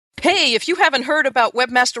Hey, if you haven't heard about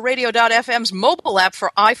webmasterradio.fm's mobile app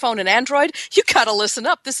for iPhone and Android, you gotta listen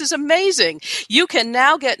up. This is amazing. You can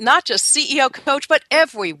now get not just CEO Coach, but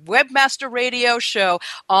every Webmaster Radio show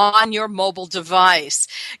on your mobile device.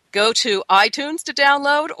 Go to iTunes to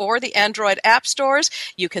download or the Android app stores.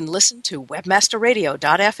 You can listen to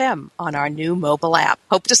webmasterradio.fm on our new mobile app.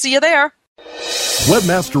 Hope to see you there.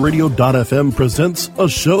 Webmasterradio.fm presents a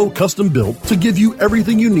show custom built to give you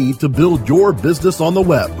everything you need to build your business on the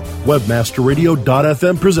web.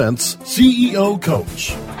 Webmasterradio.fm presents CEO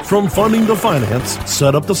Coach. From funding to finance,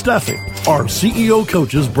 setup to staffing, our CEO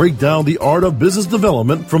coaches break down the art of business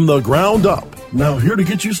development from the ground up. Now, here to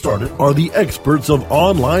get you started are the experts of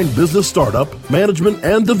online business startup, management,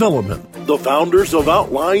 and development, the founders of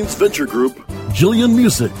Outlines Venture Group, Gillian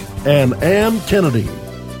and Anne Kennedy.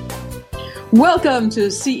 Welcome to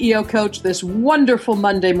CEO Coach this wonderful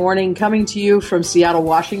Monday morning, coming to you from Seattle,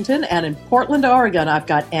 Washington, and in Portland, Oregon. I've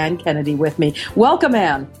got Anne Kennedy with me. Welcome,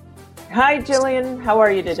 Anne. Hi, Gillian. How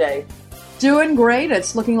are you today? Doing great.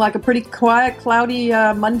 It's looking like a pretty quiet, cloudy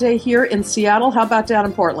Monday here in Seattle. How about down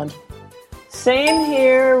in Portland? Same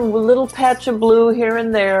here, a little patch of blue here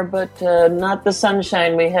and there, but not the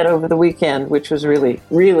sunshine we had over the weekend, which was really,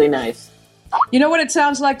 really nice. You know what it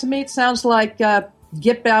sounds like to me? It sounds like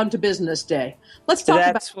get down to business day. Let's talk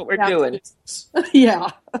about that's what we're doing.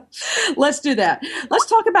 Yeah, let's do that. Let's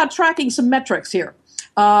talk about tracking some metrics here.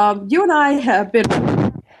 You and I have been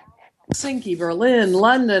Helsinki, Berlin,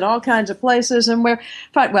 London, all kinds of places, and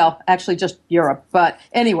actually just Europe. But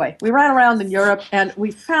anyway, we ran around in Europe, and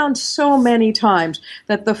we found so many times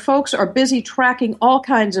that the folks are busy tracking all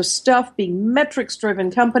kinds of stuff, being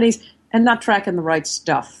metrics-driven companies, and not tracking the right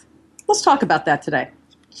stuff. Let's talk about that today.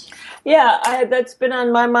 Yeah, that's been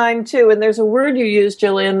on my mind too. And there's a word you used,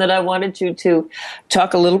 Gillian, that I wanted you to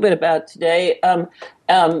talk a little bit about today.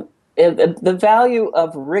 The value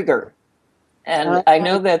of rigor. And I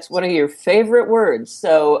know that's one of your favorite words.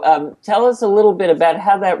 So tell us a little bit about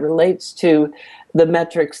how that relates to the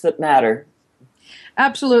metrics that matter.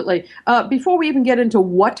 Absolutely. Before we even get into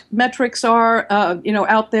what metrics are,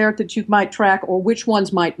 out there that you might track or which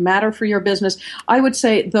ones might matter for your business, I would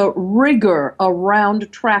say the rigor around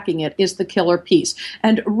tracking it is the killer piece.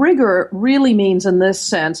 And rigor really means, in this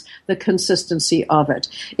sense, the consistency of it.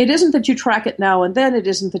 It isn't that you track it now and then. It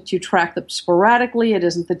isn't that you track it sporadically. It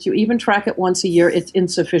isn't that you even track it once a year. It's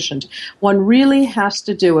insufficient. One really has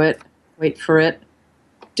to do it, wait for it,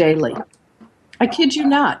 daily. I kid you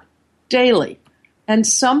not, daily. And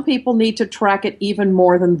some people need to track it even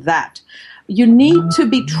more than that. You need to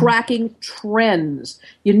be tracking trends.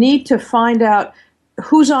 You need to find out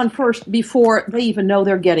who's on first before they even know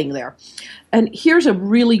they're getting there. And here's a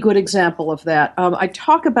really good example of that. I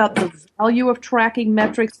talk about the value of tracking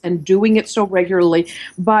metrics and doing it so regularly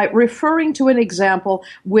by referring to an example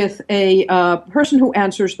with a person who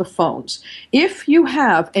answers the phones. If you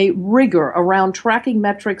have a rigor around tracking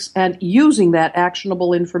metrics and using that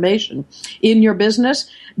actionable information in your business,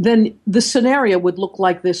 then the scenario would look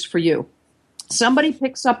like this for you. Somebody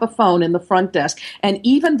picks up a phone in the front desk, and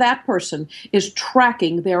even that person is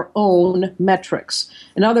tracking their own metrics.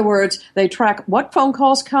 In other words, they track what phone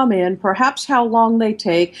calls come in, perhaps how long they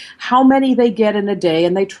take, how many they get in a day,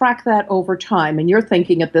 and they track that over time. And you're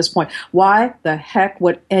thinking at this point, why the heck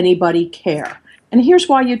would anybody care? And here's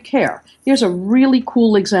why you'd care. Here's a really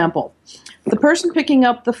cool example. The person picking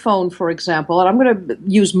up the phone, for example, and I'm going to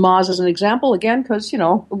use Moz as an example again because,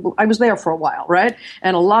 I was there for a while, right?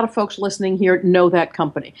 And a lot of folks listening here know that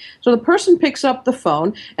company. So the person picks up the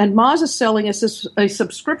phone, and Moz is selling us a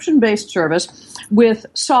subscription-based service with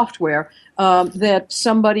software that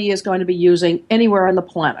somebody is going to be using anywhere on the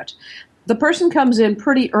planet. The person comes in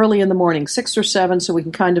pretty early in the morning, 6 or 7, so we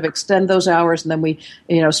can kind of extend those hours, and then we,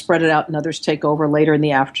 spread it out, and others take over later in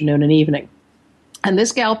the afternoon and evening. And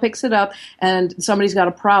this gal picks it up, and somebody's got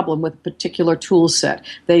a problem with a particular tool set.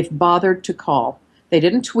 They've bothered to call. They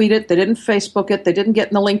didn't tweet it. They didn't Facebook it. They didn't get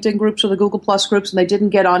in the LinkedIn groups or the Google Plus groups, and they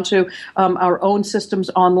didn't get onto our own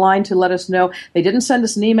systems online to let us know. They didn't send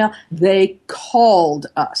us an email. They called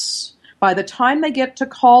us. By the time they get to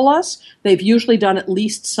call us, they've usually done at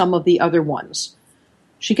least some of the other ones.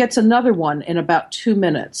 She gets another one in about 2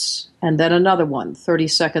 minutes, and then another one 30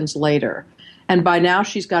 seconds later. And by now,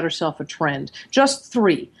 she's got herself a trend. Just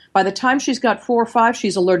 3. By the time she's got 4 or 5,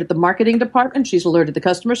 she's alerted the marketing department, she's alerted the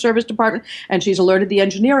customer service department, and she's alerted the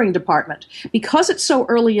engineering department. Because it's so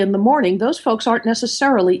early in the morning, those folks aren't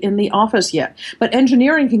necessarily in the office yet. But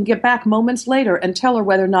engineering can get back moments later and tell her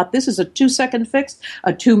whether or not this is a 2-second fix,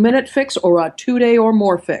 a 2-minute fix, or a 2-day or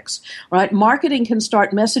more fix. Right? Marketing can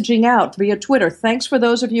start messaging out via Twitter. Thanks for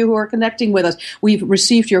those of you who are connecting with us. We've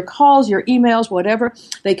received your calls, your emails, whatever.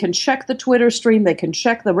 They can check the Twitter stream. They can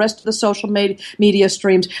check the rest of the social media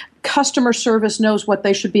streams. Customer service knows what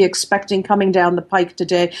they should be expecting coming down the pike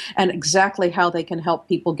today and exactly how they can help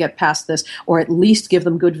people get past this, or at least give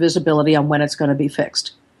them good visibility on when it's going to be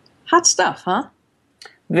fixed. Hot stuff, huh?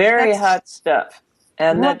 Very hot stuff.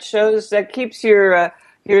 And that keeps your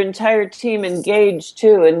entire team engaged,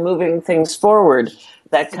 too, in moving things forward,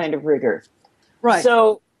 that kind of rigor. Right.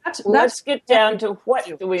 So let's get down to what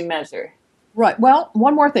do we measure? Right. Well,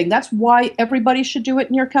 one more thing. That's why everybody should do it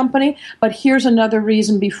in your company. But here's another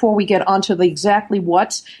reason before we get onto the exactly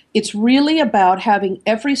what's. It's really about having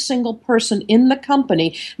every single person in the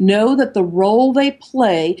company know that the role they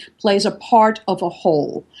plays a part of a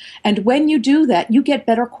whole. And when you do that, you get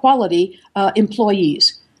better quality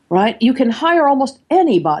employees. Right? You can hire almost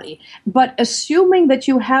anybody, but assuming that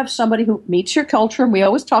you have somebody who meets your culture, and we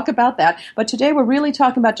always talk about that, but today we're really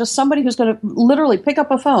talking about just somebody who's going to literally pick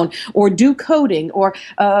up a phone or do coding or,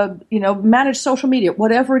 manage social media,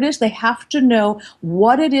 whatever it is, they have to know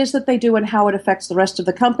what it is that they do and how it affects the rest of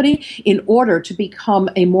the company in order to become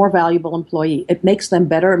a more valuable employee. It makes them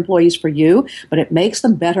better employees for you, but it makes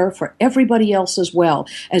them better for everybody else as well.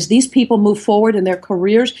 As these people move forward in their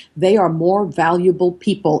careers, they are more valuable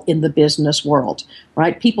people in the business world,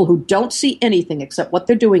 right? People who don't see anything except what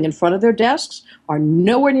they're doing in front of their desks are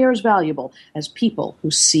nowhere near as valuable as people who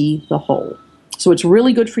see the whole. So it's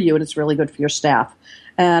really good for you and it's really good for your staff.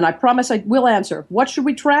 And I promise I will answer. What should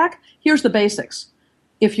we track? Here's the basics.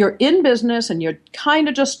 If you're in business and you're kind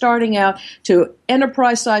of just starting out to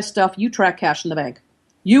enterprise-size stuff, you track cash in the bank.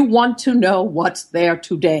 You want to know what's there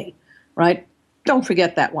today, right? Don't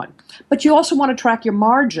forget that one. But you also want to track your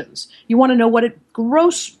margins. You want to know what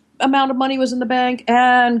gross amount of money was in the bank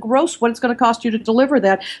and gross what it's going to cost you to deliver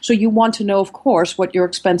that. So you want to know, of course, what your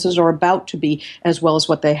expenses are about to be as well as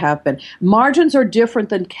what they have been. Margins are different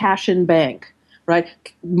than cash in bank. Right?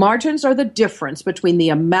 Margins are the difference between the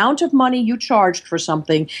amount of money you charged for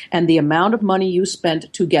something and the amount of money you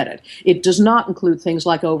spent to get it. It does not include things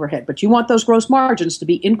like overhead, but you want those gross margins to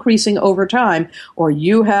be increasing over time or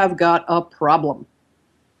you have got a problem.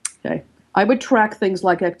 Okay. I would track things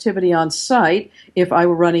like activity on site if I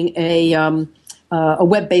were running a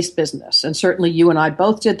web-based business. And certainly you and I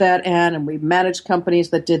both did that, Anne, and we managed companies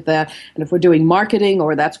that did that. And if we're doing marketing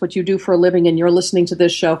or that's what you do for a living and you're listening to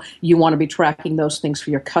this show, you want to be tracking those things for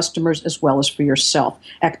your customers as well as for yourself.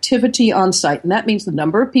 Activity on site. And that means the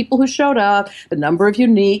number of people who showed up, the number of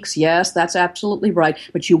uniques. Yes, that's absolutely right.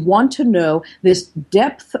 But you want to know this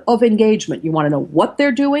depth of engagement. You want to know what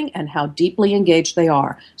they're doing and how deeply engaged they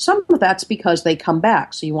are. Some of that's because they come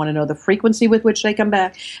back. So you want to know the frequency with which they come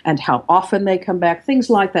back and how often they come back, things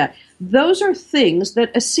like that. Those are things that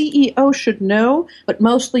a CEO should know, but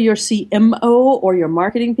mostly your CMO or your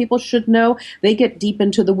marketing people should know. They get deep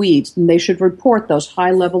into the weeds, and they should report those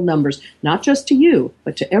high-level numbers, not just to you,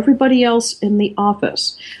 but to everybody else in the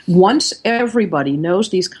office. Once everybody knows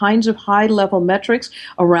these kinds of high-level metrics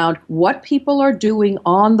around what people are doing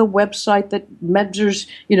on the website that measures,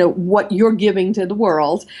 what you're giving to the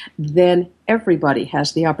world, then everybody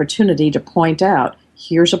has the opportunity to point out,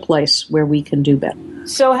 here's a place where we can do better.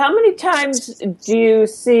 So how many times do you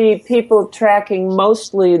see people tracking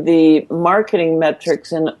mostly the marketing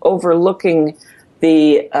metrics and overlooking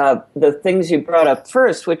the things you brought up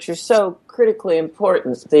first, which are so critically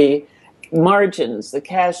important, the margins, the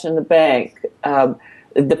cash in the bank,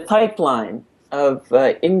 the pipeline of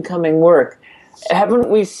incoming work? Haven't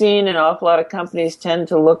we seen an awful lot of companies tend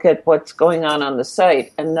to look at what's going on the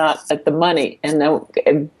site and not at the money?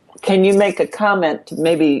 And can you make a comment to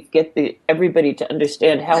maybe get everybody to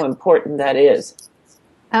understand how important that is?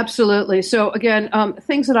 Absolutely. So again,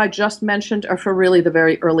 things that I just mentioned are for really the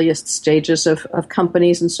very earliest stages of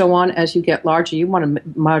companies and so on. As you get larger, you want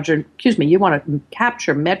to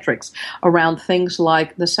capture metrics around things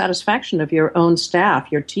like the satisfaction of your own staff,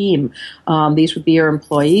 your team. These would be your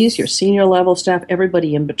employees, your senior level staff,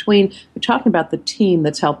 everybody in between. We're talking about the team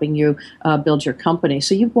that's helping you build your company.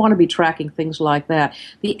 So you want to be tracking things like that.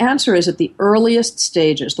 The answer is at the earliest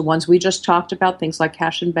stages, the ones we just talked about, things like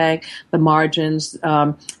cash and bank, the margins,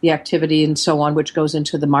 the activity and so on, which goes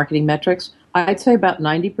into the marketing metrics. I'd say about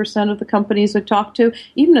 90% of the companies I talk to,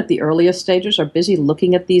 even at the earliest stages, are busy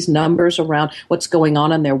looking at these numbers around what's going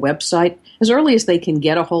on their website as early as they can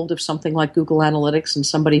get a hold of something like Google Analytics and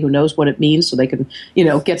somebody who knows what it means so they can,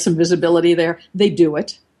 get some visibility there. They do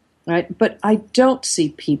it. Right? But I don't see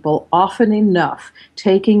people often enough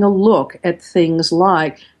taking a look at things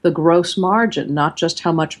like the gross margin, not just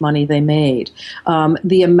how much money they made,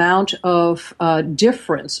 the amount of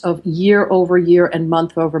difference of year over year and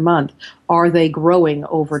month over month. Are they growing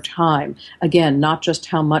over time? Again, not just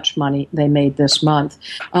how much money they made this month.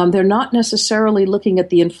 They're not necessarily looking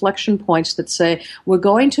at the inflection points that say, we're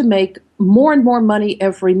going to make more and more money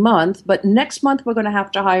every month, but next month we're going to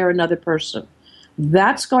have to hire another person.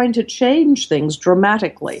 That's going to change things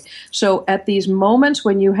dramatically. So at these moments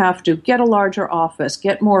when you have to get a larger office,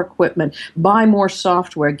 get more equipment, buy more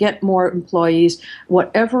software, get more employees,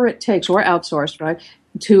 whatever it takes, or outsourced, right,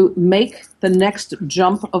 to make the next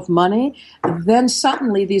jump of money, then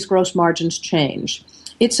suddenly these gross margins change.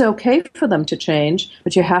 It's okay for them to change,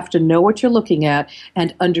 but you have to know what you're looking at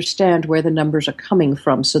and understand where the numbers are coming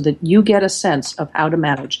from so that you get a sense of how to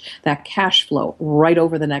manage that cash flow right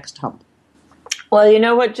over the next hump. Well, you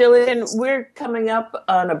know what, Gillian? We're coming up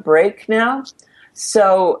on a break now.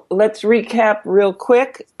 So let's recap real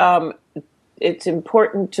quick. It's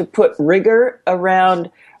important to put rigor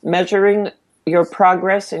around measuring your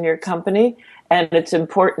progress in your company, and it's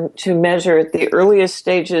important to measure at the earliest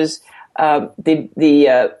stages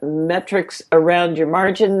the metrics around your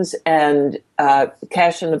margins and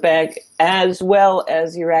cash in the bank, as well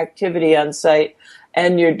as your activity on site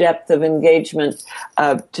and your depth of engagement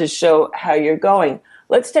to show how you're going.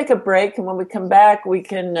 Let's take a break, and when we come back, we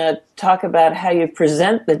can talk about how you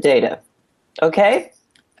present the data. Okay?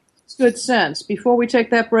 It's good sense. Before we take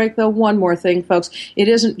that break, though, one more thing, folks. It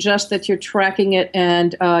isn't just that you're tracking it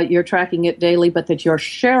and you're tracking it daily, but that you're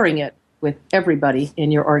sharing it with everybody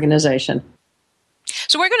in your organization.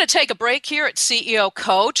 So we're going to take a break here at CEO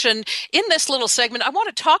Coach, and in this little segment, I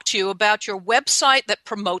want to talk to you about your website that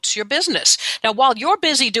promotes your business. Now, while you're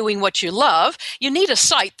busy doing what you love, you need a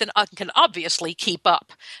site that can obviously keep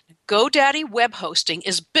up. GoDaddy Web Hosting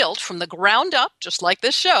is built from the ground up, just like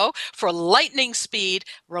this show, for lightning speed,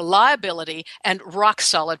 reliability, and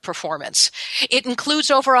rock-solid performance. It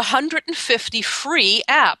includes over 150 free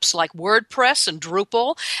apps like WordPress and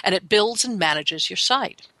Drupal, and it builds and manages your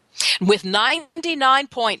site. With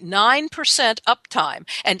 99.9% uptime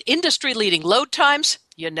and industry-leading load times,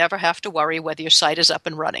 you never have to worry whether your site is up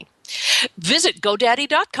and running. Visit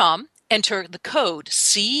GoDaddy.com, enter the code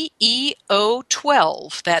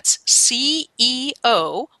CEO12, that's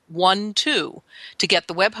CEO12, to get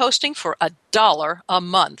the web hosting for $1 a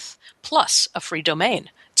month, plus a free domain.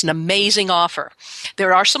 It's an amazing offer.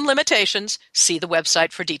 There are some limitations. See the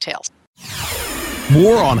website for details.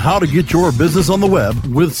 More on how to get your business on the web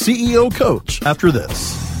with CEO Coach after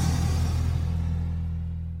this.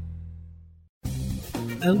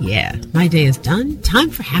 Oh yeah, my day is done. Time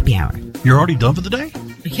for happy hour. You're already done for the day?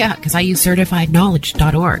 Yeah, because I use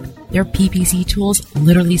CertifiedKnowledge.org. Their PPC tools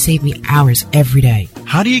literally save me hours every day.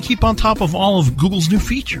 How do you keep on top of all of Google's new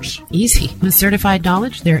features? Easy. With Certified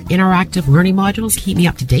Knowledge, their interactive learning modules keep me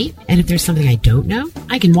up to date. And if there's something I don't know,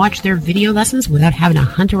 I can watch their video lessons without having to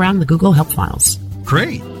hunt around the Google Help files.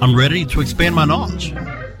 Great. I'm ready to expand my knowledge.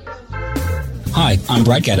 Hi, I'm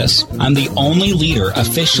Brett Geddes. I'm the only leader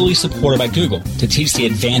officially supported by Google to teach the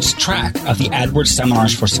advanced track of the AdWords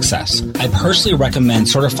Seminars for Success. I personally recommend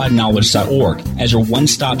CertifiedKnowledge.org as your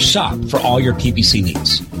one-stop shop for all your PPC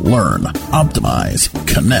needs. Learn, optimize,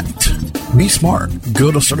 connect. Be smart.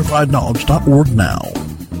 Go to CertifiedKnowledge.org now.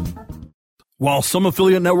 While some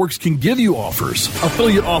affiliate networks can give you offers,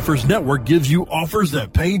 Affiliate Offers Network gives you offers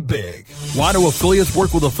that pay big. Why do affiliates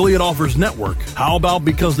work with Affiliate Offers Network? How about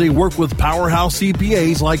because they work with powerhouse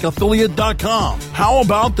CPAs like Affiliate.com? How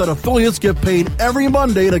about that affiliates get paid every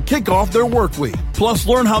Monday to kick off their work week? Plus,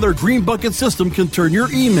 learn how their Green Bucket system can turn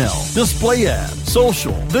your email, display ad,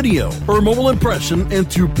 social, video, or mobile impression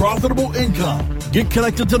into profitable income. Get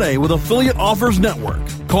connected today with Affiliate Offers Network.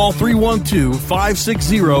 Call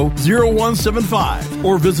 312-560-0175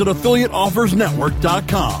 or visit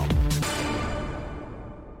affiliateoffersnetwork.com.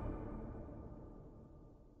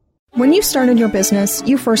 When you started your business,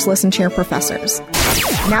 you first listened to your professors.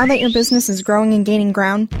 Now that your business is growing and gaining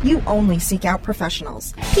ground, you only seek out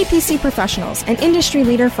professionals. PPC Professionals, an industry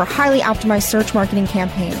leader for highly optimized search marketing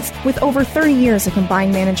campaigns with over 30 years of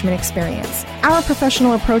combined management experience. Our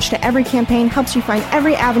professional approach to every campaign helps you find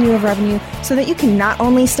every avenue of revenue so that you can not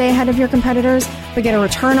only stay ahead of your competitors, but get a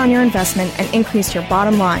return on your investment and increase your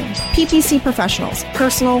bottom line. PPC Professionals,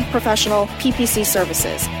 personal, professional, PPC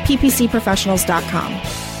services. PPCprofessionals.com.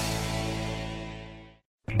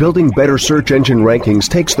 Building better search engine rankings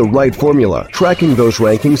takes the right formula. Tracking those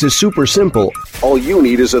rankings is super simple. All you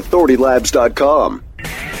need is authoritylabs.com.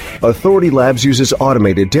 Authority Labs uses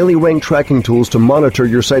automated daily rank tracking tools to monitor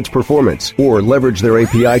your site's performance or leverage their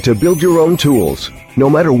API to build your own tools. No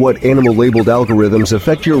matter what animal-labeled algorithms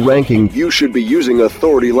affect your ranking, you should be using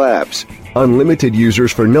Authority Labs. Unlimited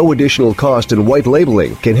users for no additional cost and white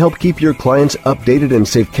labeling can help keep your clients updated and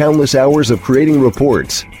save countless hours of creating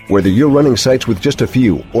reports. Whether you're running sites with just a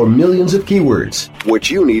few or millions of keywords,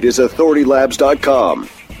 what you need is authoritylabs.com.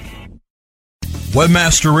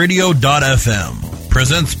 Webmasterradio.fm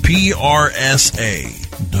presents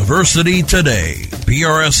PRSA, Diversity Today.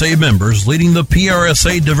 PRSA members leading the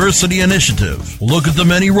PRSA Diversity Initiative. Look at the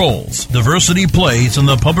many roles diversity plays in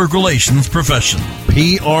the public relations profession.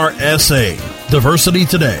 PRSA, Diversity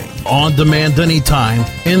Today. On demand anytime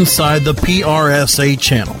inside the PRSA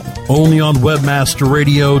channel. Only on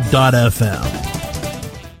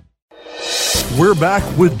webmasterradio.fm. We're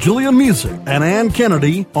back with Gillian Music and Ann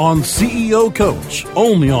Kennedy on CEO Coach,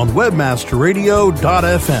 only on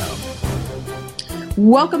webmasterradio.fm.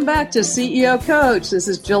 Welcome back to CEO Coach. This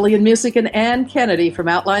is Gillian Music and Ann Kennedy from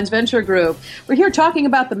Outlines Venture Group. We're here talking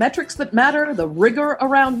about the metrics that matter, the rigor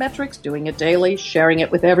around metrics, doing it daily, sharing it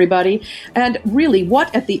with everybody, and really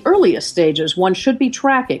what at the earliest stages one should be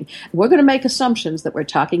tracking. We're going to make assumptions that we're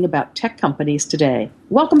talking about tech companies today.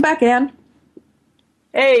 Welcome back, Ann.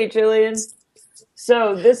 Hey, Gillian.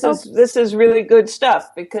 So this is really good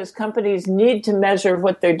stuff because companies need to measure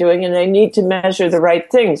what they're doing and they need to measure the right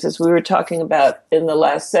things, as we were talking about in the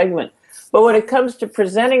last segment. But when it comes to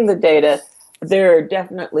presenting the data, there are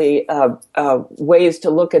definitely ways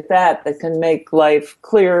to look at that can make life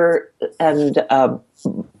clearer and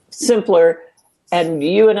simpler. And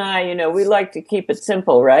you and I, we like to keep it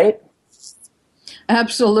simple, right?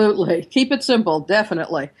 Absolutely. Keep it simple,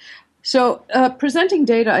 definitely. So presenting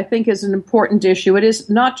data, I think, is an important issue. It is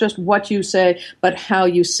not just what you say, but how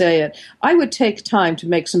you say it. I would take time to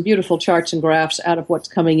make some beautiful charts and graphs out of what's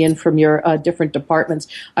coming in from your different departments.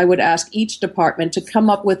 I would ask each department to come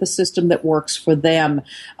up with a system that works for them.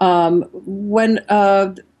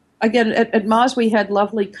 Again, at Moz, we had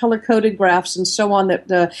lovely color-coded graphs and so on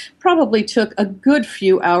that probably took a good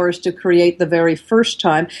few hours to create the very first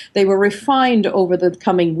time. They were refined over the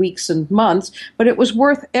coming weeks and months, but it was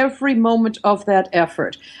worth every moment of that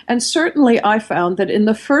effort. And certainly I found that in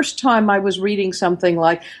the first time I was reading something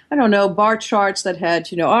like, bar charts that had,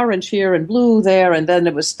 orange here and blue there, and then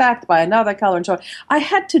it was stacked by another color and so on, I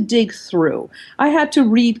had to dig through. I had to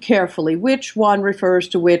read carefully which one refers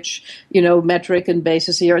to which, metric and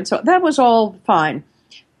basis here, and so that was all fine.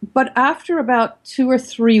 But after about 2 or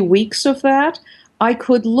 3 weeks of that, I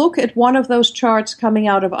could look at one of those charts coming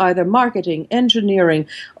out of either marketing, engineering,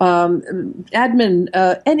 admin,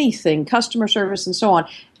 anything, customer service, and so on,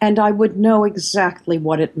 and I would know exactly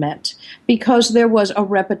what it meant because there was a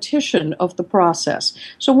repetition of the process.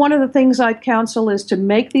 So one of the things I'd counsel is to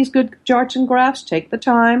make these good charts and graphs, take the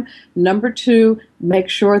time. Number 2, make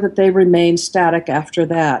sure that they remain static after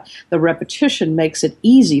that. The repetition makes it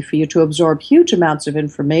easy for you to absorb huge amounts of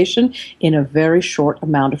information in a very short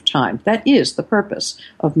amount of time. That is the purpose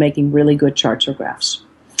of making really good charts or graphs.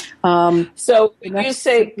 So when you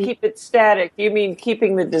say keep it static, you mean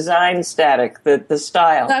keeping the design static, the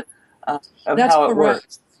style of how it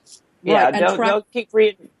works. Yeah, right. Don't keep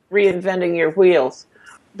reinventing your wheels.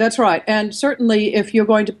 That's right. And certainly if you're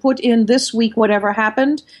going to put in this week whatever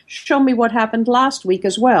happened, show me what happened last week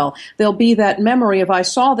as well. There'll be that memory of I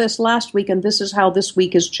saw this last week and this is how this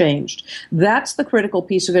week has changed. That's the critical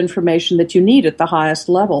piece of information that you need at the highest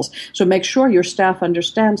levels. So make sure your staff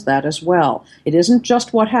understands that as well. It isn't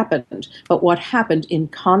just what happened, but what happened in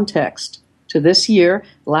context to this year,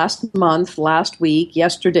 last month, last week,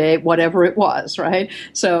 yesterday, whatever it was, right?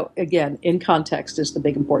 So again, in context is the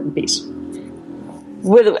big important piece.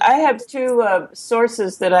 I have 2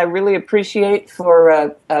 sources that I really appreciate for,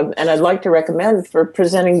 and I'd like to recommend for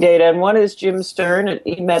presenting data. And one is Jim Stern at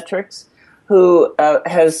eMetrics, who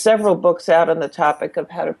has several books out on the topic of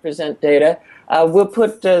how to present data. We'll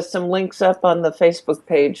put some links up on the Facebook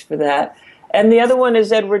page for that. And the other one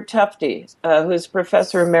is Edward Tufte, who's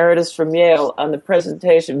professor emeritus from Yale on the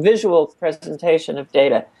visual presentation of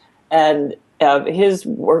data. And his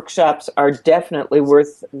workshops are definitely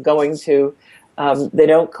worth going to. They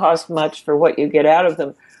don't cost much for what you get out of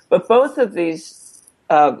them. But both of these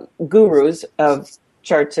gurus of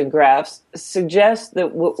charts and graphs suggest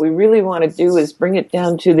that what we really want to do is bring it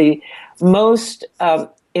down to the most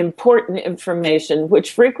important information,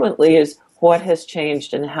 which frequently is what has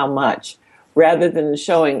changed and how much, rather than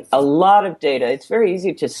showing a lot of data. It's very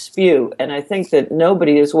easy to spew, and I think that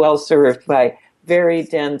nobody is well served by very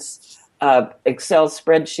dense Excel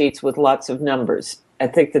spreadsheets with lots of numbers. I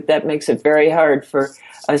think that makes it very hard for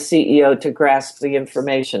a CEO to grasp the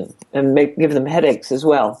information and give them headaches as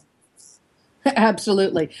well.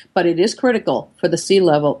 Absolutely. But it is critical for the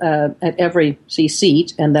C-level at every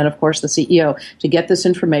C-seat, and then, of course, the CEO, to get this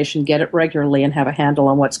information, get it regularly, and have a handle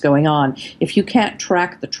on what's going on. If you can't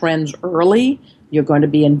track the trends early, you're going to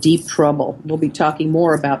be in deep trouble. We'll be talking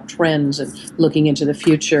more about trends and looking into the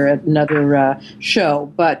future at another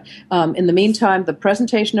show. But in the meantime, the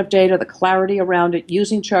presentation of data, the clarity around it,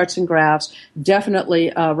 using charts and graphs,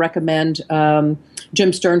 definitely recommend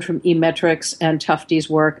Jim Stern from eMetrics and Tufte's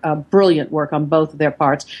work. Brilliant work on both of their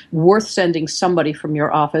parts. Worth sending somebody from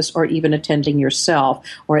your office or even attending yourself,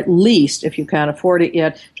 or at least, if you can't afford it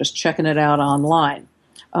yet, just checking it out online.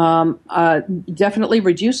 Definitely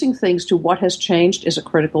reducing things to what has changed is a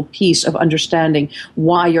critical piece of understanding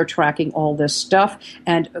why you're tracking all this stuff,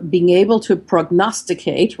 and being able to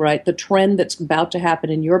prognosticate, right, the trend that's about to happen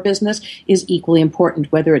in your business is equally important,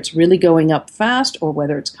 whether it's really going up fast or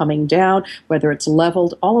whether it's coming down, whether it's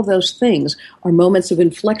leveled. All of those things are moments of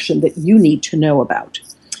inflection that you need to know about.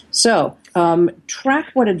 So, track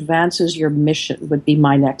what advances your mission would be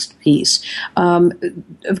my next piece.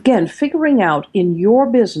 Again, figuring out in your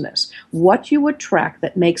business what you would track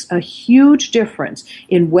that makes a huge difference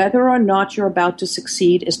in whether or not you're about to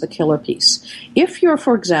succeed is the killer piece. If you're,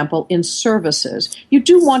 for example, in services, you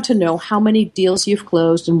do want to know how many deals you've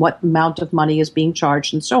closed and what amount of money is being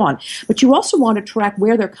charged and so on. But you also want to track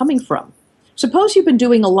where they're coming from. Suppose you've been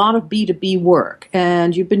doing a lot of B2B work,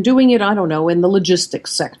 and you've been doing it, I don't know, in the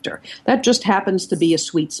logistics sector. That just happens to be a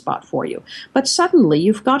sweet spot for you. But suddenly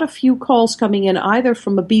you've got a few calls coming in either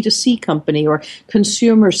from a B2C company or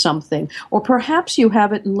consumer something, or perhaps you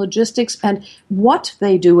have it in logistics, and what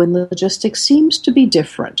they do in logistics seems to be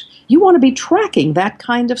different. You want to be tracking that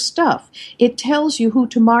kind of stuff. It tells you who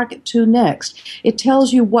to market to next. It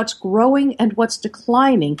tells you what's growing and what's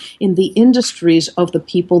declining in the industries of the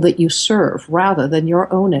people that you serve, rather than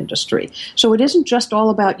your own industry. So it isn't just all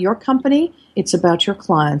about your company, it's about your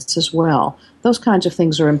clients as well. Those kinds of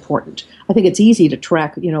things are important. I think it's easy to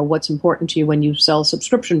track, what's important to you when you sell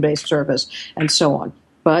subscription-based service and so on.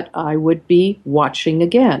 But I would be watching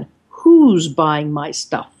again. Who's buying my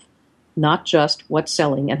stuff? Not just what's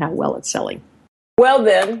selling and how well it's selling. Well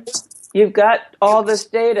then, you've got all this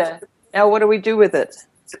data. Now what do we do with it?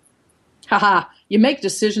 You make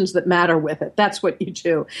decisions that matter with it. That's what you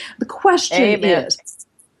do. The question Amen. is,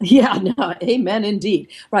 amen indeed.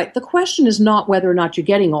 Right. The question is not whether or not you're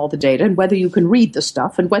getting all the data and whether you can read the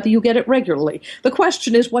stuff and whether you get it regularly. The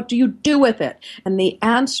question is, what do you do with it? And the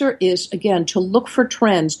answer is, again, to look for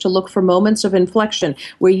trends, to look for moments of inflection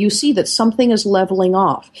where you see that something is leveling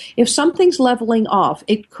off. If something's leveling off,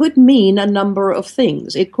 it could mean a number of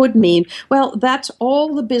things. It could mean, well, that's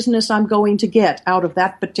all the business I'm going to get out of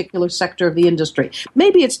that particular sector of the industry.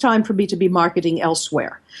 Maybe it's time for me to be marketing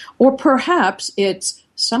elsewhere. Or perhaps it's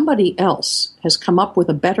somebody else has come up with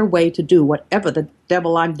a better way to do whatever the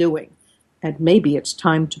devil I'm doing, and maybe it's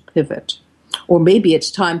time to pivot. Or maybe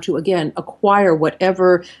it's time to, again, acquire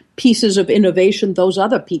whatever pieces of innovation those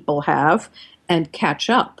other people have and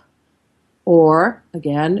catch up. Or,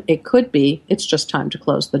 again, it could be it's just time to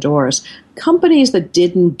close the doors. Companies that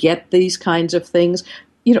didn't get these kinds of things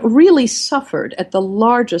really suffered at the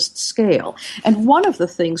largest scale. And one of the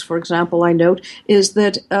things, for example, I note is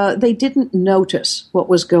that they didn't notice what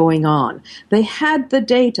was going on. They had the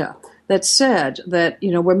data that said that,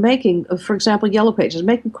 we're making, for example, Yellow Pages,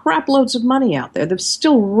 making crap loads of money out there. They're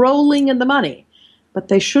still rolling in the money. But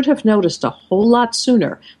they should have noticed a whole lot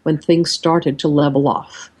sooner when things started to level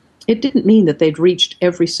off. It didn't mean that they'd reached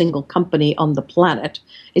every single company on the planet.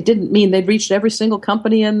 It didn't mean they'd reached every single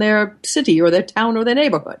company in their city or their town or their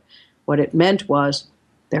neighborhood. What it meant was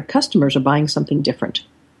their customers are buying something different.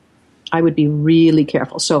 I would be really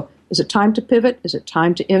careful. So is it time to pivot? Is it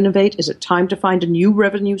time to innovate? Is it time to find a new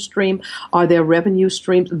revenue stream? Are there revenue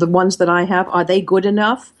streams, the ones that I have, are they good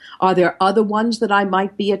enough? Are there other ones that I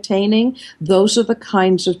might be attaining? Those are the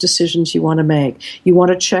kinds of decisions you want to make. You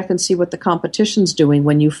want to check and see what the competition's doing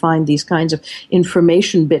when you find these kinds of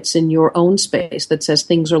information bits in your own space that says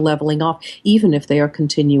things are leveling off, even if they are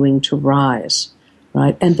continuing to rise,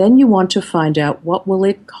 right? And then you want to find out what will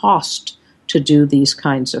it cost to do these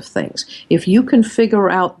kinds of things. If you can figure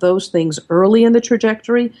out those things early in the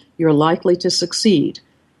trajectory, you're likely to succeed.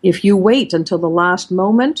 If you wait until the last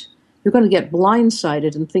moment, you're going to get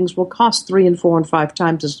blindsided and things will cost 3 and 4 and 5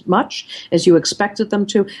 times as much as you expected them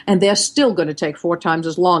to, and they're still going to take 4 times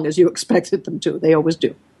as long as you expected them to. They always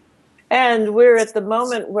do. And we're at the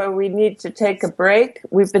moment where we need to take a break.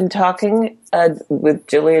 We've been talking with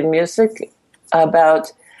Gillian Music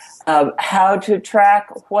about how to track,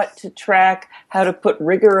 what to track, how to put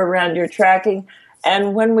rigor around your tracking.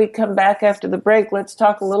 And when we come back after the break, let's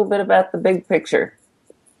talk a little bit about the big picture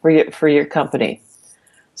for your company.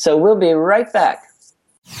 So we'll be right back.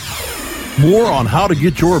 More on how to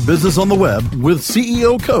get your business on the web with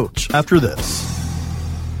CEO Coach after this.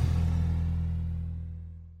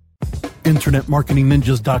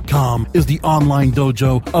 InternetMarketingNinjas.com is the online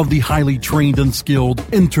dojo of the highly trained and skilled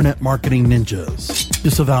Internet Marketing Ninjas.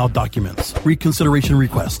 Disavow documents, reconsideration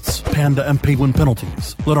requests, Panda and Penguin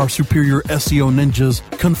penalties. Let our superior SEO ninjas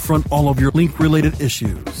confront all of your link-related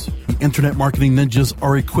issues. The Internet Marketing Ninjas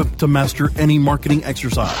are equipped to master any marketing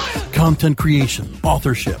exercise, content creation,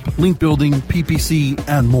 authorship, link building, PPC,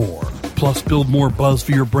 and more. Plus, build more buzz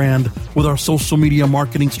for your brand with our social media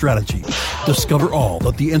marketing strategy. Discover all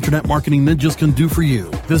that the Internet Marketing Ninjas can do for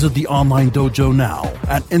you. Visit the online dojo now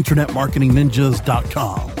at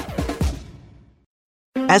InternetMarketingNinjas.com.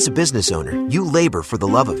 As a business owner, you labor for the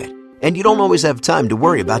love of it, and you don't always have time to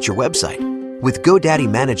worry about your website. With GoDaddy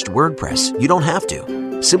Managed WordPress, you don't have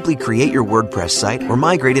to. Simply create your WordPress site or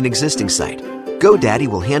migrate an existing site. GoDaddy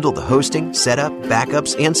will handle the hosting, setup,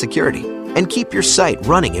 backups, and security, and keep your site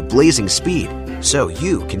running at blazing speed so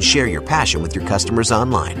you can share your passion with your customers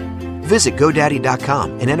online. Visit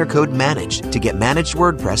GoDaddy.com and enter code MANAGED to get Managed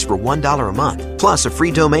WordPress for $1 a month, plus a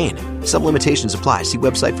free domain. Some limitations apply. See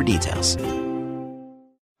website for details.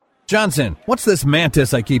 Johnson, what's this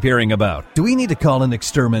mantis I keep hearing about? Do we need to call an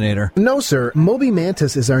exterminator? No, sir. Moby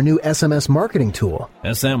Mantis is our new SMS marketing tool.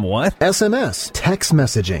 SM what? SMS, text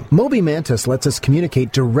messaging. Moby Mantis lets us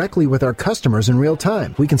communicate directly with our customers in real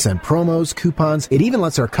time. We can send promos, coupons. It even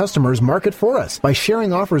lets our customers market for us by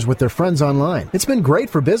sharing offers with their friends online. It's been great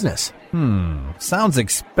for business. Sounds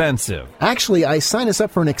expensive. Actually, I signed us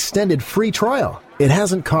up for an extended free trial. It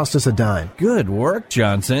hasn't cost us a dime. Good work,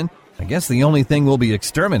 Johnson. I guess the only thing we'll be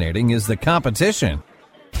exterminating is the competition.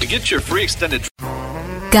 To get your free extended...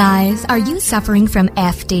 Guys, are you suffering from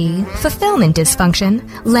FD, fulfillment dysfunction?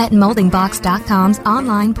 Let MoldingBox.com's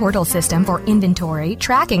online portal system for inventory,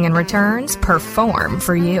 tracking, and returns perform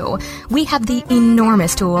for you. We have the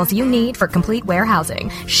enormous tools you need for complete warehousing,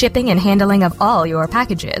 shipping, and handling of all your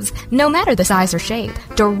packages, no matter the size or shape,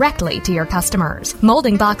 directly to your customers.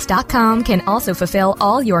 MoldingBox.com can also fulfill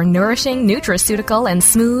all your nourishing, nutraceutical, and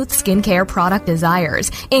smooth skincare product desires,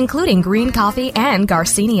 including green coffee and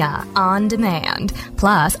Garcinia, on demand.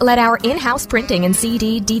 Plus, let our in-house printing and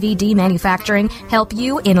CD, DVD manufacturing help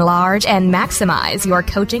you enlarge and maximize your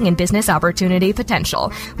coaching and business opportunity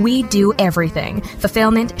potential. We do everything.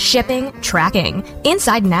 Fulfillment, shipping, tracking,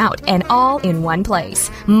 inside and out, and all in one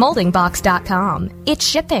place. Moldingbox.com. It's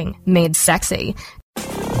shipping made sexy.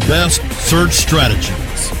 Best Search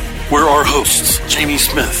Strategies, where our hosts, Jamie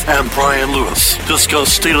Smith and Brian Lewis,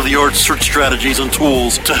 discuss state-of-the-art search strategies and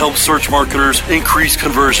tools to help search marketers increase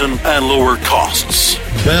conversion and lower costs.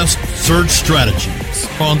 Best Search Strategies,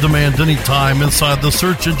 on demand anytime inside the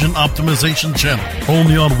Search Engine Optimization channel,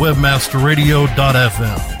 only on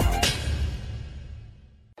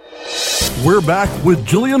webmasterradio.fm. We're back with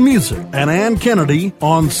Gillian Music and Ann Kennedy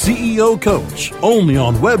on CEO Coach, only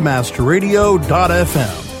on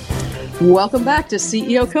webmasterradio.fm. Welcome back to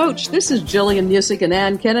CEO Coach. This is Gillian Music and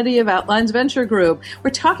Ann Kennedy of Outlines Venture Group.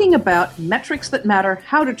 We're talking about metrics that matter,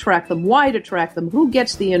 how to track them, why to track them, who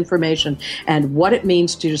gets the information, and what it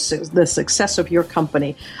means to the success of your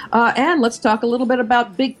company. Ann, let's talk a little bit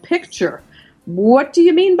about big picture. What do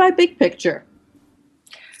you mean by big picture?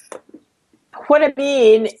 What I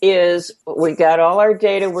mean is we got all our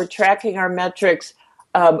data, we're tracking our metrics.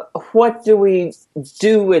 What do we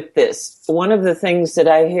do with this? One of the things that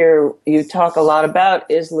I hear you talk a lot about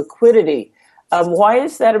is liquidity. Why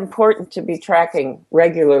is that important to be tracking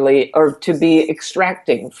regularly or to be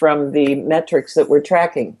extracting from the metrics that we're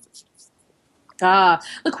tracking?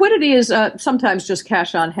 Liquidity is sometimes just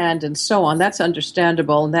cash on hand and so on. That's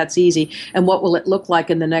understandable and that's easy. And what will it look like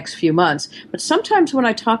in the next few months? But sometimes when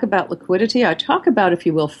I talk about liquidity, I talk about, if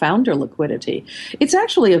you will, founder liquidity. It's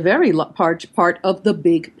actually a very large part of the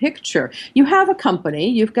big picture. You have a company,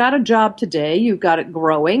 you've got a job today, you've got it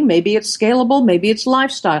growing, maybe it's scalable, maybe it's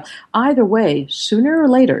lifestyle. Either way, sooner or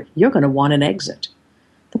later, you're going to want an exit.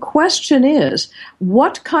 The question is,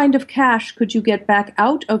 what kind of cash could you get back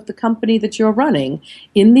out of the company that you're running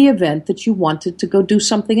in the event that you wanted to go do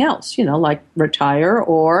something else, like retire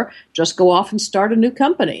or just go off and start a new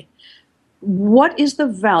company? What is the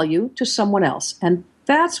value to someone else? And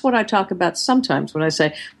that's what I talk about sometimes when I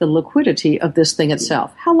say the liquidity of this thing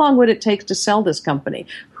itself. How long would it take to sell this company?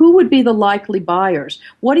 Who would be the likely buyers?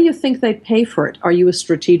 What do you think they'd pay for it? Are you a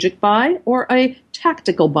strategic buy or a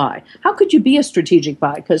tactical buy. How could you be a strategic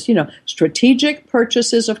buy? Because, strategic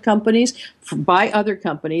purchases of companies by other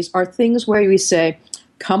companies are things where we say,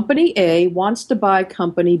 Company A wants to buy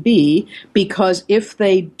Company B because if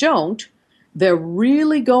they don't, they're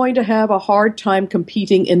really going to have a hard time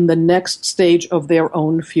competing in the next stage of their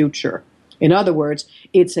own future. In other words,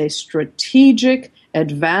 it's a strategic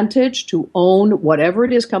advantage to own whatever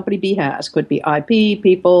it is Company B has. Could be IP,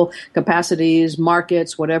 people, capacities,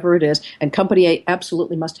 markets, whatever it is, and Company A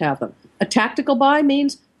absolutely must have them. A tactical buy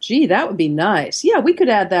means, gee, that would be nice. Yeah, we could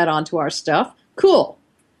add that onto our stuff. Cool.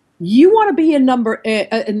 You want to be in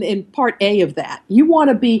part A of that. You want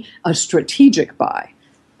to be a strategic buy.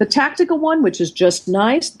 The tactical one, which is just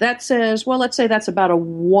nice, that says, well, let's say that's about a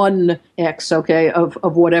 1x, okay, of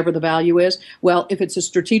whatever the value is. Well, if it's a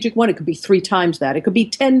strategic one, it could be 3 times that. It could be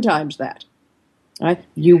 10 times that. Right?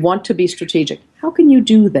 You want to be strategic. How can you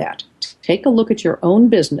do that? Take a look at your own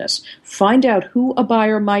business, find out who a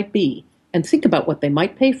buyer might be, and think about what they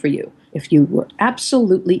might pay for you if you were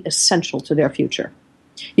absolutely essential to their future.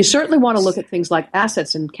 You certainly want to look at things like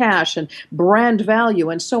assets and cash and brand value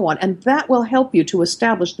and so on, and that will help you to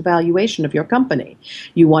establish the valuation of your company.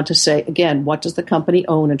 You want to say, again, what does the company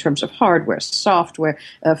own in terms of hardware, software,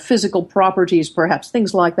 physical properties, perhaps,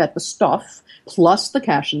 things like that, the stuff, plus the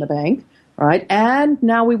cash in the bank. Right? And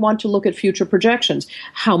now we want to look at future projections.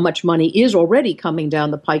 How much money is already coming down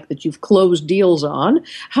the pike that you've closed deals on?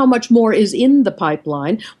 How much more is in the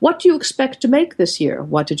pipeline? What do you expect to make this year?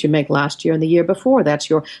 What did you make last year and the year before? That's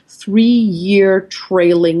your 3-year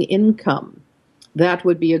trailing income. That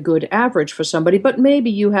would be a good average for somebody, but maybe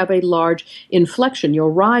you have a large inflection. You're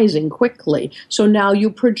rising quickly. So now you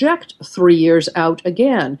project 3 years out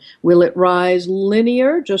again. Will it rise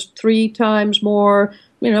linear, just 3 times more,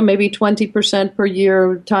 maybe 20% per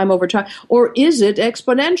year, time over time? Or is it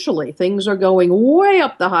exponentially? Things are going way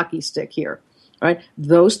up the hockey stick here, right?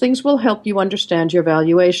 Those things will help you understand your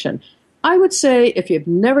valuation. I would say if you've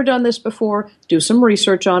never done this before, do some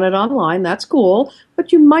research on it online. That's cool.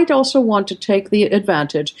 But you might also want to take the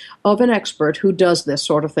advantage of an expert who does this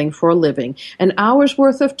sort of thing for a living. An hour's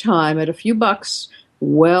worth of time at a few bucks,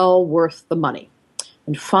 well worth the money.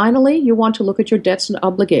 And finally, you want to look at your debts and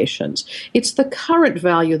obligations. It's the current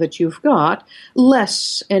value that you've got,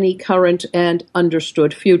 less any current and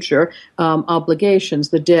understood future obligations,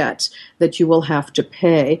 the debts that you will have to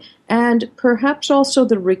pay, and perhaps also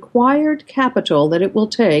the required capital that it will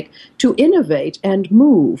take to innovate and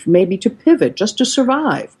move, maybe to pivot, just to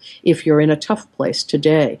survive if you're in a tough place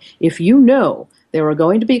today. If you know there are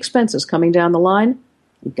going to be expenses coming down the line,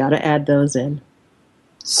 you've got to add those in.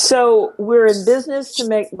 So we're in business to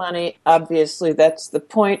make money. Obviously, that's the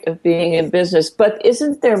point of being in business. But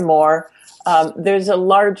isn't there more? There's a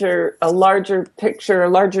larger picture, a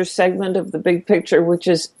larger segment of the big picture, which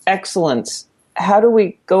is excellence. How do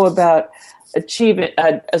we go about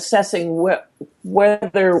assessing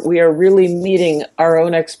whether we are really meeting our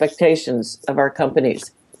own expectations of our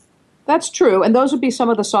companies? That's true, and those would be some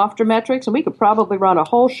of the softer metrics, and we could probably run a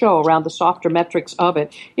whole show around the softer metrics of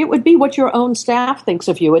it. It would be what your own staff thinks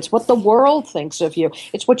of you. It's what the world thinks of you.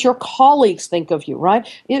 It's what your colleagues think of you, right?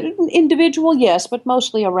 Individual, yes, but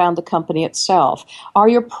mostly around the company itself. Are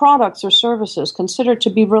your products or services considered to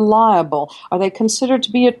be reliable? Are they considered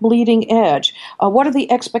to be at bleeding edge? What are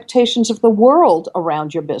the expectations of the world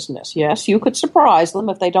around your business? Yes, you could surprise them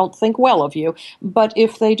if they don't think well of you, but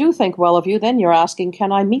if they do think well of you, then you're asking,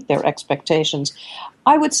 can I meet their expectations?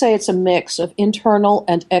 I would say it's a mix of internal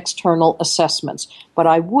and external assessments, but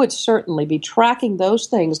I would certainly be tracking those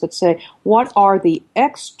things that say, what are the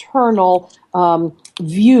external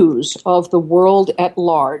views of the world at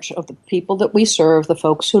large, of the people that we serve, the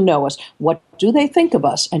folks who know us? What do they think of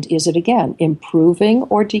us? And is it, again, improving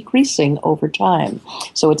or decreasing over time?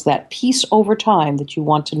 So it's that piece over time that you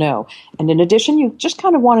want to know. And in addition, you just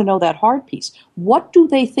kind of want to know that hard piece. What do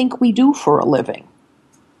they think we do for a living?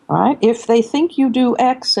 All right. If they think you do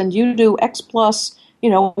X and you do X plus,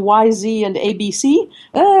 Y, Z, and ABC,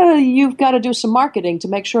 you've got to do some marketing to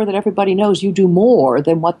make sure that everybody knows you do more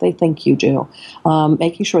than what they think you do,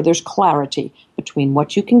 making sure there's clarity between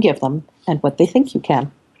what you can give them and what they think you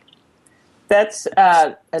can. That's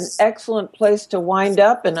an excellent place to wind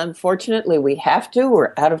up, and unfortunately we have to.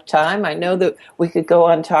 We're out of time. I know that we could go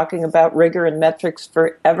on talking about rigor and metrics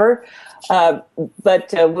forever, but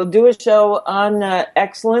we'll do a show on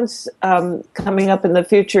excellence coming up in the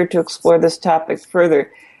future to explore this topic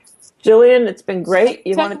further. Gillian, it's been great.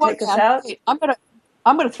 You want to take us out?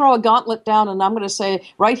 I'm going to throw a gauntlet down, and I'm going to say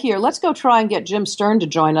right here, let's go try and get Jim Stern to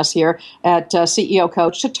join us here at CEO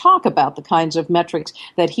Coach to talk about the kinds of metrics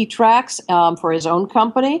that he tracks for his own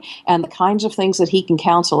company and the kinds of things that he can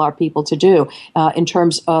counsel our people to do in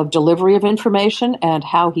terms of delivery of information and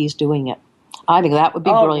how he's doing it. I think that would be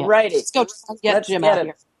brilliant. Righty. Let's go try and get Jim out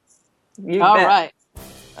here. You All bet. right.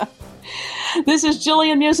 This is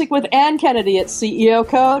Gillian Music with Ann Kennedy at CEO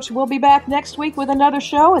Coach. We'll be back next week with another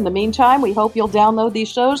show. In the meantime, we hope you'll download these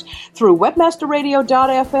shows through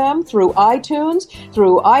webmasterradio.fm, through iTunes,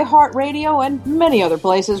 through iHeartRadio, and many other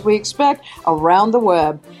places we expect around the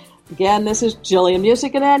web. Again, this is Gillian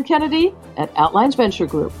Music and Ann Kennedy at Outlines Venture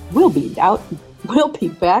Group. We'll be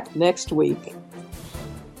back next week.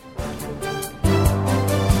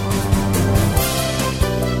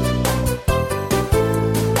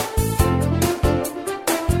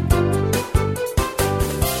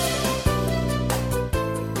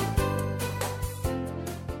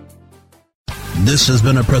 This has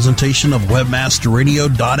been a presentation of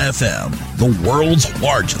WebmasterRadio.fm, the world's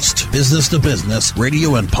largest business-to-business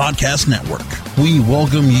radio and podcast network. We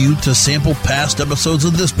welcome you to sample past episodes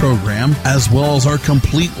of this program, as well as our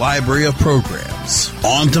complete library of programs,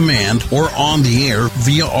 on demand or on the air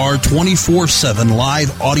via our 24/7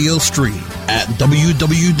 live audio stream at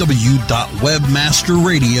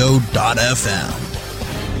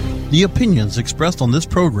www.webmasterradio.fm. The opinions expressed on this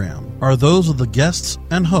program are those of the guests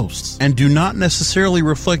and hosts and do not necessarily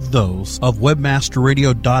reflect those of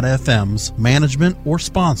WebmasterRadio.fm's management or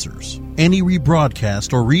sponsors. Any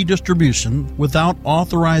rebroadcast or redistribution without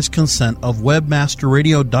authorized consent of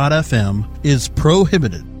WebmasterRadio.fm is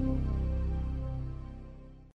prohibited.